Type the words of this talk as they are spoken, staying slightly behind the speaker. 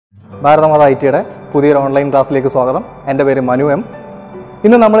ഭാരതമാത ഐ.ടിയുടെ പുതിയൊരു ഓൺലൈൻ ക്ലാസ്സിലേക്ക് സ്വാഗതം. എൻ്റെ പേര് മനു എം.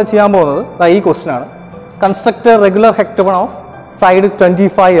 ഇന്ന് നമ്മൾ ചെയ്യാൻ പോകുന്നത് ഈ ക്വസ്റ്റ്യൻ ആണ്. Construct regular ഹെക്ടഗൺ of side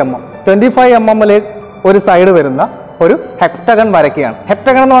 25 mm. 25 mm ഒരു സൈഡ് വരുന്ന ഒരു ഹെപ്റ്റഗൺ വരയ്ക്കുകയാണ്.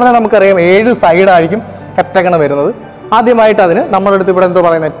 ഹെപ്റ്റഗൺ എന്ന് പറഞ്ഞാൽ നമുക്കറിയാം 7 സൈഡായിരിക്കും ഹെപ്റ്റഗൺ വരുന്നത്. ആദ്യമായിട്ട് അതിന് നമ്മുടെ അടുത്ത് ഇവിടെ എന്തോ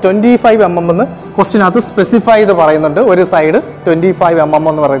പറയുന്നത് 25 mm എന്ന് ക്വസ്റ്റ്യനകത്ത് സ്പെസിഫൈ ചെയ്ത് പറയുന്നുണ്ട്. ഒരു സൈഡ് 25 mm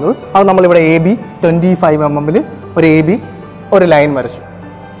എന്ന് പറയുന്നത് അത് നമ്മളിവിടെ AB 25 mm ഒരു AB ഒരു ലൈൻ വരച്ചു.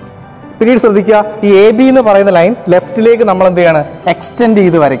 പിന്നീട് ശ്രദ്ധിക്കുക, ഈ AB എന്ന് പറയുന്ന ലൈൻ ലെഫ്റ്റിലേക്ക് നമ്മൾ എന്ത് ചെയ്യാണ്, എക്സ്റ്റെൻഡ്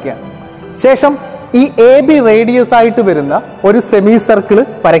ചെയ്ത് വരയ്ക്കുകയാണ്. ശേഷം ഈ AB റേഡിയസ് ആയിട്ട് വരുന്ന ഒരു സെമി സർക്കിൾ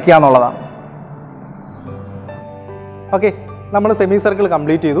വരയ്ക്കുക എന്നുള്ളതാണ്. ഓക്കെ, നമ്മൾ സെമി സർക്കിൾ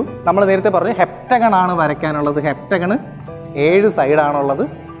കംപ്ലീറ്റ് ചെയ്തു. നമ്മൾ നേരത്തെ പറഞ്ഞു ഹെപ്റ്റഗൺ ആണ് വരയ്ക്കാനുള്ളത്. ഹെപ്റ്റഗണ് 7 സൈഡാണുള്ളത്.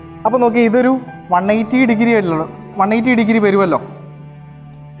 അപ്പോൾ നോക്കി, ഇതൊരു 180 ഡിഗ്രി അല്ലല്ലോ, 180 ഡിഗ്രി വരുമല്ലോ,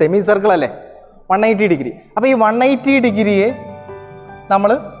 സെമി സർക്കിൾ അല്ലേ, 180 ഡിഗ്രി. അപ്പോൾ ഈ 180 ഡിഗ്രിയെ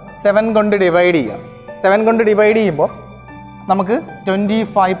നമ്മൾ 7 കൊണ്ട് ഡിവൈഡ് ചെയ്യാം. 7 കൊണ്ട് ഡിവൈഡ് ചെയ്യുമ്പോൾ നമുക്ക്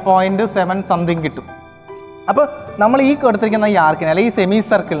 25.7 സംതിങ് കിട്ടും. അപ്പോൾ നമ്മൾ ഈ കൊടുത്തിരിക്കുന്ന ഈ ആർക്കിനെ അല്ലെങ്കിൽ ഈ സെമി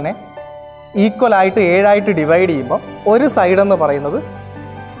സർക്കിളിനെ ഈക്വൽ ആയിട്ട് 7 ആയിട്ട് ഡിവൈഡ് ചെയ്യുമ്പോൾ ഒരു സൈഡ് എന്ന് പറയുന്നത്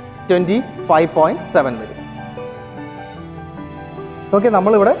 25.7 വരും. ഓക്കെ,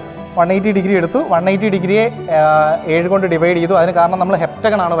 നമ്മളിവിടെ 180 ഡിഗ്രി എടുത്തു. 180 ഡിഗ്രിയെ 7 കൊണ്ട് ഡിവൈഡ് ചെയ്തു. അതിന് കാരണം നമ്മൾ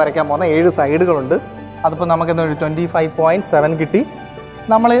ഹെപ്റ്റഗൺ ആണ് വരയ്ക്കാൻ പോകുന്നത്. 7 സൈഡുകളുണ്ട്. അതിപ്പോൾ നമുക്ക് എന്താ 25.7 കിട്ടി.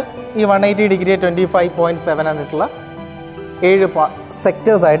 നമ്മൾ ഈ 180 ഡിഗ്രിയെ 25.7 ആയിട്ടുള്ള 7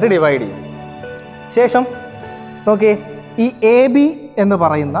 സെക്ടേഴ്സ് ആയിട്ട് ഡിവൈഡ് ചെയ്യും. ശേഷം നോക്കിയേ, ഈ AB എന്ന്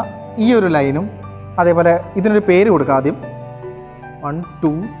പറയുന്ന ഈ ഒരു ലൈനും അതേപോലെ ഇതിനൊരു പേര് കൊടുക്കുക. ആദ്യം 1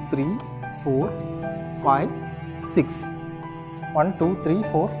 2 3 4 5 6 1 2 3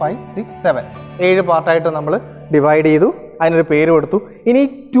 4 5 6 7 7 പാർട്ടായിട്ട് നമ്മൾ ഡിവൈഡ് ചെയ്തു. അതിനൊരു പേര് കൊടുത്തു. ഇനി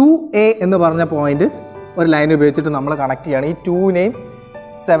 2A എന്ന് പറഞ്ഞ പോയിന്റ് ഒരു ലൈൻ ഉപയോഗിച്ചിട്ട് നമ്മൾ കണക്ട് ചെയ്യുകയാണ്. ഈ 2നെയും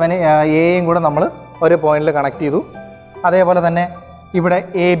 7Aയും കൂടെ നമ്മൾ ഒരു പോയിന്റിൽ കണക്ട് ചെയ്തു. അതേപോലെ തന്നെ ഇവിടെ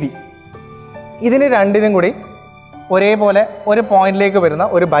AB, ഇതിന് രണ്ടിനും കൂടി ഒരേപോലെ ഒരു പോയിന്റിലേക്ക് വരുന്ന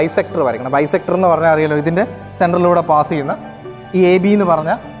ഒരു ബൈസെക്ടർ വരയ്ക്കണം. ബൈസെക്ടർ എന്ന് പറഞ്ഞാൽ അറിയാലോ, ഇതിൻ്റെ സെൻറ്ററിലൂടെ പാസ് ചെയ്യുന്ന ഈ AB എന്ന്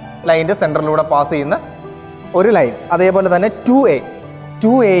പറഞ്ഞ ലൈനിൻ്റെ സെൻറ്ററിലൂടെ പാസ് ചെയ്യുന്ന ഒരു ലൈൻ. അതേപോലെ തന്നെ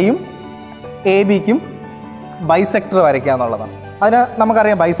 2Aയും ABക്കും ബൈസെക്ടർ വരയ്ക്കുക എന്നുള്ളതാണ്. അതിന്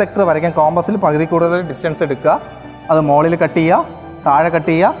നമുക്കറിയാം, ബൈസെക്ടർ വരയ്ക്കാൻ കോമ്പസിൽ പകുതി കൂടുതൽ ഡിസ്റ്റൻസ് എടുക്കുക, അത് മുകളിൽ കട്ട് ചെയ്യുക, താഴെ കട്ട്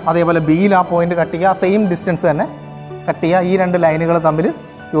ചെയ്യുക, അതേപോലെ Bയിൽ ആ പോയിന്റ് കട്ട് ചെയ്യുക, സെയിം ഡിസ്റ്റൻസ് തന്നെ കട്ട് ചെയ്യുക. ഈ രണ്ട് ലൈനുകൾ തമ്മിൽ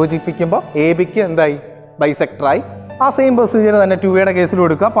യോജിപ്പിക്കുമ്പോൾ ABക്ക് എന്തായി, ബൈസെക്ടറായി. ആ സെയിം പ്രൊസീജിയർ തന്നെ 2Aയുടെ കേസിലും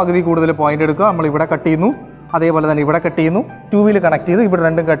എടുക്കുക. പകുതി കൂടുതൽ പോയിന്റ് എടുക്കുക, നമ്മൾ ഇവിടെ കട്ട് ചെയ്യുന്നു, അതേപോലെ തന്നെ ഇവിടെ കട്ട് ചെയ്യുന്നു. 2വിൽ കണക്ട് ചെയ്തു, ഇവിടെ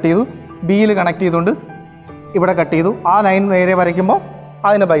രണ്ടും കട്ട് ചെയ്തു. Bയിൽ കണക്ട് ചെയ്തുകൊണ്ട് ഇവിടെ കട്ട് ചെയ്തു. ആ ലൈൻ നേരെ വരയ്ക്കുമ്പോൾ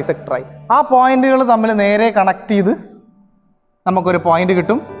അതിന് ബൈസെക്ടറായി. ആ പോയിന്റുകൾ തമ്മിൽ നേരെ കണക്ട് ചെയ്ത് നമുക്കൊരു പോയിന്റ്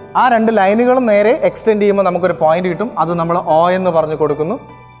കിട്ടും. ആ രണ്ട് ലൈനുകളും നേരെ എക്സ്റ്റെൻഡ് ചെയ്യുമ്പോൾ നമുക്കൊരു പോയിന്റ് കിട്ടും. അത് നമ്മൾ O എന്ന് പറഞ്ഞ് കൊടുക്കുന്നു.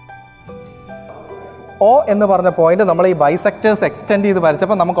 O എന്ന് പറഞ്ഞ പോയിന്റ് നമ്മൾ ഈ ബൈസെക്ടേഴ്സ് എക്സ്റ്റെൻഡ് ചെയ്ത്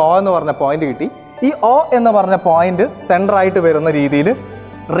വരച്ചപ്പോൾ നമുക്ക് O എന്ന് പറഞ്ഞ പോയിന്റ് കിട്ടി. ഈ O എന്ന് പറഞ്ഞ പോയിന്റ് സെൻറ്ററായിട്ട് വരുന്ന രീതിയിൽ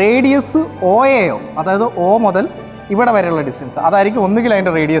റേഡിയസ് OAയോ, അതായത് O മുതൽ ഇവിടെ വരെയുള്ള ഡിസ്റ്റൻസ് അതായിരിക്കും ഒന്നുകിൽ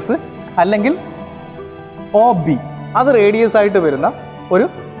അതിൻ്റെ റേഡിയസ്, അല്ലെങ്കിൽ OB, അത് റേഡിയസ് ആയിട്ട് വരുന്ന ഒരു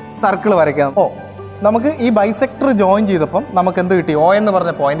സർക്കിൾ വരയ്ക്കാം. നമുക്ക് ഈ ബൈസെക്ടർ ജോയിൻ ചെയ്തപ്പം നമുക്ക് എന്ത് കിട്ടി, O എന്ന്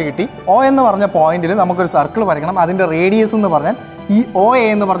പറഞ്ഞ പോയിന്റ് കിട്ടി. O എന്ന് പറഞ്ഞ പോയിന്റിൽ നമുക്കൊരു സർക്കിൾ വരയ്ക്കണം. അതിൻ്റെ റേഡിയസ് എന്ന് പറഞ്ഞാൽ ഈ OA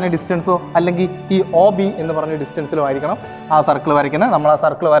എന്ന് പറഞ്ഞ ഡിസ്റ്റൻസോ അല്ലെങ്കിൽ ഈ OB എന്ന് പറഞ്ഞ ഡിസ്റ്റൻസിലോ ആയിരിക്കണം ആ സർക്കിൾ വരയ്ക്കുന്നത്. നമ്മൾ ആ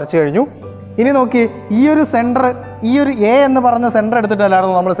സർക്കിൾ വരച്ചു കഴിഞ്ഞു. ഇനി നോക്കി, ഈ ഒരു സെൻറ്റർ, ഈ ഒരു A എന്ന് പറഞ്ഞ സെൻറ്റർ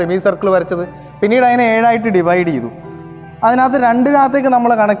എടുത്തിട്ടല്ലായിരുന്നു നമ്മൾ സെമി സർക്കിൾ വരച്ചത്. പിന്നീട് അതിനെ 7 ആയിട്ട് ഡിവൈഡ് ചെയ്തു. അതിനകത്ത് രണ്ടിനകത്തേക്ക്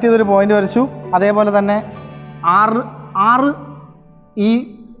നമ്മൾ കണക്ട് ചെയ്തൊരു പോയിന്റ് വരച്ചു. അതേപോലെ തന്നെ 6 ഈ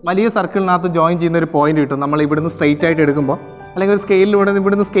വലിയ സർക്കിളിനകത്ത് ജോയിൻ ചെയ്യുന്ന ഒരു പോയിന്റ് കിട്ടും. നമ്മൾ ഇവിടുന്ന് സ്ട്രെയിറ്റ് ആയിട്ട് എടുക്കുമ്പോൾ, അല്ലെങ്കിൽ ഒരു സ്കെയിലിലൂടെ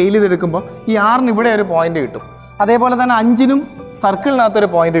ഇവിടുന്ന് സ്കെയിൽ ചെയ്തെടുക്കുമ്പോൾ ഈ 6ന് ഇവിടെ ഒരു പോയിന്റ് കിട്ടും. അതേപോലെ തന്നെ 5നും സർക്കിളിനകത്തൊരു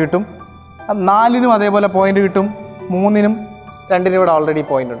പോയിന്റ് കിട്ടും. 4നും അതേപോലെ പോയിന്റ് കിട്ടും. 3നും 2നും ഇവിടെ ഓൾറെഡി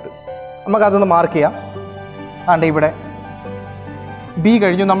പോയിന്റ് ഉണ്ട്. നമുക്കതൊന്ന് മാർക്ക് ചെയ്യാം. ആണ്ട് ഇവിടെ B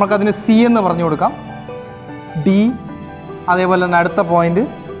കഴിഞ്ഞു. നമുക്കതിന് C എന്ന് പറഞ്ഞു കൊടുക്കാം. D, അതേപോലെ തന്നെ അടുത്ത പോയിന്റ്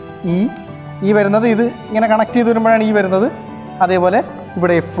E വരുന്നത്, ഇത് ഇങ്ങനെ കണക്ട് ചെയ്ത് വരുമ്പോഴാണ് ഈ വരുന്നത്. അതേപോലെ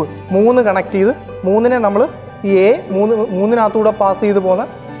ഇവിടെ F, 3 കണക്ട് ചെയ്ത് 3നെ നമ്മൾ ഈ A 3നകത്തൂടെ പാസ് ചെയ്ത് പോകുന്ന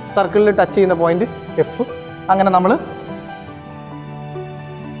സർക്കിളിൽ ടച്ച് ചെയ്യുന്ന പോയിന്റ് F. അങ്ങനെ നമ്മൾ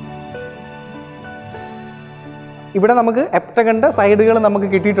ഇവിടെ നമുക്ക് ഹെപ്റ്റഗണിൻ്റെ സൈഡുകൾ നമുക്ക്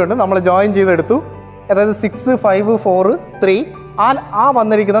കിട്ടിയിട്ടുണ്ട്. നമ്മൾ ജോയിൻ ചെയ്തെടുത്തു. അതായത് 6 5 4 3 ആ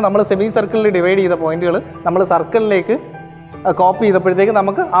വന്നിരിക്കുന്ന നമ്മൾ സെമി സർക്കിളിൽ ഡിവൈഡ് ചെയ്ത പോയിന്റുകൾ നമ്മൾ സർക്കിളിലേക്ക് കോപ്പി ചെയ്തപ്പോഴത്തേക്ക്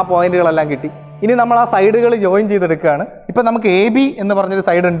നമുക്ക് ആ പോയിന്റുകളെല്ലാം കിട്ടി. ഇനി നമ്മൾ ആ സൈഡുകൾ ജോയിൻ ചെയ്തെടുക്കുകയാണ്. ഇപ്പം നമുക്ക് AB എന്ന് പറഞ്ഞൊരു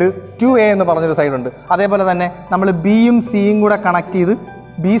സൈഡുണ്ട്, 2A എന്ന് പറഞ്ഞൊരു സൈഡുണ്ട്. അതേപോലെ തന്നെ നമ്മൾ Bയും Cയും കൂടെ കണക്ട് ചെയ്ത്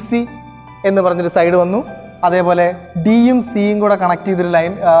BC എന്ന് പറഞ്ഞൊരു സൈഡ് വന്നു. അതേപോലെ ഡിയും സിയും കൂടെ കണക്ട് ചെയ്തൊരു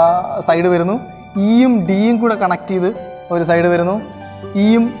ലൈൻ സൈഡ് വരുന്നു. ഇയും ഡിയും കൂടെ കണക്ട് ചെയ്ത് ഒരു സൈഡ് വരുന്നു.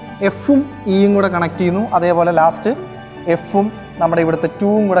 ഇയും എഫും ഇയും കൂടെ കണക്ട് ചെയ്യുന്നു. അതേപോലെ ലാസ്റ്റ് എഫും നമ്മുടെ ഇവിടുത്തെ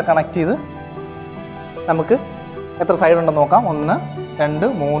 2ഉം കൂടെ കണക്ട് ചെയ്ത് നമുക്ക് എത്ര സൈഡ് ഉണ്ടെന്ന് നോക്കാം. 1 2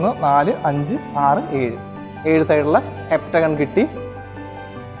 3 4 5 6 7 സൈഡുള്ള ഹെപ്റ്റഗൺ കിട്ടി.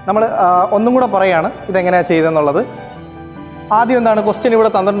 നമ്മൾ ഒന്നും കൂടെ പറയാണ് ഇതെങ്ങനെയാണ് ചെയ്തതെന്നുള്ളത്. ആദ്യം എന്താണ് ക്വസ്റ്റ്യൻ ഇവിടെ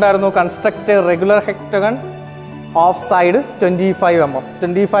തന്നിട്ടുണ്ടായിരുന്നു. Construct regular heptagon of side 25 mm.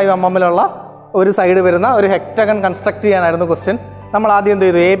 25 mm ഒരു സൈഡ് വരുന്ന ഒരു ഹെപ്റ്റഗൺ കൺസ്ട്രക്ട് ചെയ്യാനായിരുന്നു ക്വസ്റ്റ്യൻ. നമ്മൾ ആദ്യം എന്ത്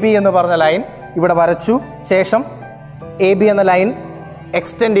ചെയ്തു? എ ബി എന്ന് പറഞ്ഞ ലൈൻ ഇവിടെ വരച്ചു. ശേഷം എ ബി എന്ന ലൈൻ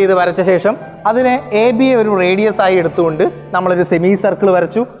എക്സ്റ്റെൻഡ് ചെയ്ത് വരച്ച ശേഷം അതിനെ എ ബി ഒരു റേഡിയസ് ആയി എടുത്തുകൊണ്ട് നമ്മളൊരു സെമി സർക്കിൾ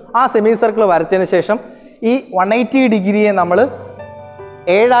വരച്ചു. ആ സെമി സർക്കിൾ വരച്ചതിന് ശേഷം ഈ 180 ഡിഗ്രിയെ നമ്മൾ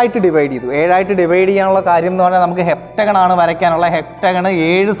 7 ഡിവൈഡ് ചെയ്തു. 7 ഡിവൈഡ് ചെയ്യാനുള്ള കാര്യം എന്ന് പറഞ്ഞാൽ നമുക്ക് ഹെപ്റ്റഗൺ ആണ് വരയ്ക്കാനുള്ള. ഹെപ്റ്റഗണ്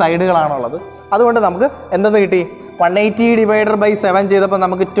 7 സൈഡുകളാണുള്ളത്. അതുകൊണ്ട് നമുക്ക് എന്തെന്ന് കിട്ടി? 180 ഡിവൈഡർ ബൈ 7 ചെയ്തപ്പോൾ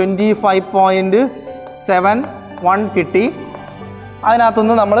നമുക്ക് 25.71 കിട്ടി.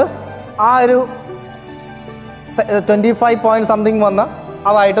 അതിനകത്തുനിന്ന് നമ്മൾ ആ ഒരു 25 പോയിന്റ് സംതിങ് വന്ന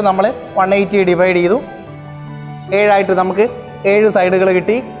അതായിട്ട് നമ്മൾ 180 ഡിവൈഡ് ചെയ്തു. 7 നമുക്ക് 7 സൈഡുകൾ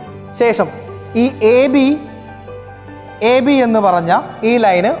കിട്ടി. ശേഷം ഈ എ ബി എന്ന് പറഞ്ഞ ഈ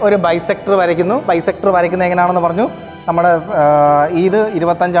ലൈന് ഒരു ബൈസെക്ടർ വരയ്ക്കുന്നു. ബൈസെക്ടർ വരയ്ക്കുന്നത് എങ്ങനെയാണെന്ന് പറഞ്ഞു. നമ്മുടെ ഇത്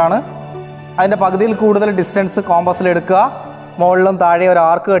 25 അതിൻ്റെ പകുതിയിൽ കൂടുതൽ ഡിസ്റ്റൻസ് കോമ്പസിൽ എടുക്കുക. മുകളിലും താഴെ ഒരു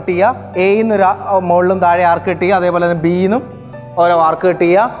ആർക്ക് കട്ട് ചെയ്യുക. എയിന്ന് ഒരു മുകളിലും താഴെ ആർക്ക് കട്ട് ചെയ്യുക. അതേപോലെ തന്നെ ബിന്നും ഓരോ ആർക്ക് കട്ട്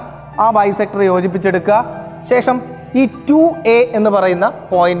ചെയ്യുക. ആ ബൈസെക്ടർ യോജിപ്പിച്ചെടുക്കുക. ശേഷം ഈ 2A എന്ന് പറയുന്ന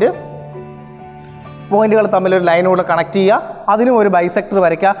പോയിന്റുകൾ തമ്മിലൊരു ലൈനോട് കണക്ട് ചെയ്യുക. അതിനും ഒരു ബൈസെക്ടർ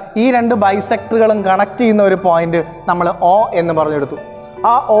വരയ്ക്കുക. ഈ 2 ബൈസെക്ടറുകളും കണക്ട് ചെയ്യുന്ന ഒരു പോയിന്റ് നമ്മൾ O എന്ന് പറഞ്ഞെടുത്തു.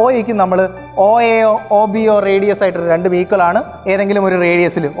 ആ OAക്ക് നമ്മൾ OAയോ OBയോ റേഡിയസ് ആയിട്ട് 2 ഈക്വൽ ആണ്. ഏതെങ്കിലും ഒരു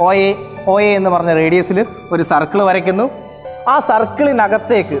റേഡിയസിൽ OA എന്ന് പറഞ്ഞ റേഡിയസിൽ ഒരു സർക്കിൾ വരയ്ക്കുന്നു. ആ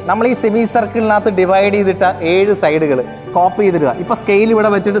സർക്കിളിനകത്തേക്ക് നമ്മൾ ഈ സെമി സർക്കിളിനകത്ത് ഡിവൈഡ് ചെയ്തിട്ട 7 സൈഡുകൾ കോപ്പി ചെയ്തിടുക. ഇപ്പോൾ സ്കെയിൽ ഇവിടെ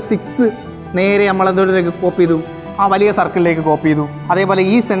വെച്ചിട്ട് 6 നേരെ നമ്മൾ എന്തോടേക്ക് കോപ്പി ചെയ്തു? ആ വലിയ സർക്കിളിലേക്ക് കോപ്പി ചെയ്തു. അതേപോലെ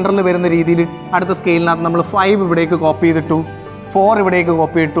ഈ സെൻറ്ററിൽ വരുന്ന രീതിയിൽ അടുത്ത സ്കെയിലിനകത്ത് നമ്മൾ 5 ഇവിടേക്ക് കോപ്പി ചെയ്തിട്ടു, 4 ഇവിടേക്ക്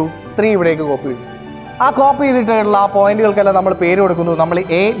കോപ്പി ഇട്ടു, 3 ഇവിടേക്ക് കോപ്പി ഇട്ടു. ആ കോപ്പി ചെയ്തിട്ടുള്ള ആ പോയിന്റുകൾക്കെല്ലാം നമ്മൾ പേര് കൊടുക്കുന്നു. നമ്മൾ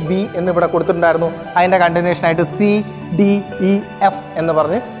A B എന്ന് ഇവിടെ കൊടുത്തിട്ടുണ്ടായിരുന്നു. അതിൻ്റെ കണ്ടിന്യൂഷനായിട്ട് C D E F എന്ന്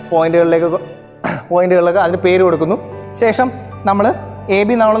പറഞ്ഞ് പോയിന്റുകളിലേക്ക് അതിന് പേര് കൊടുക്കുന്നു. ശേഷം നമ്മൾ AB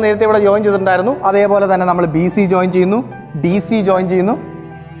നമ്മൾ നേരത്തെ ഇവിടെ ജോയിൻ ചെയ്തിട്ടുണ്ടായിരുന്നു. അതേപോലെ തന്നെ നമ്മൾ BC ജോയിൻ ചെയ്യുന്നു, DC ജോയിൻ ചെയ്യുന്നു.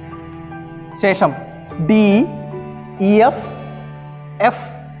 ശേഷം DEF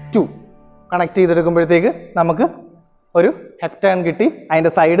F2 കണക്ട് ചെയ്തെടുക്കുമ്പോഴത്തേക്ക് നമുക്ക് ഒരു ഹെപ്റ്റഗൺ കിട്ടി.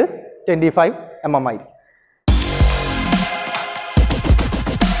 അതിൻ്റെ സൈഡ് 25 mm ആയിരിക്കും.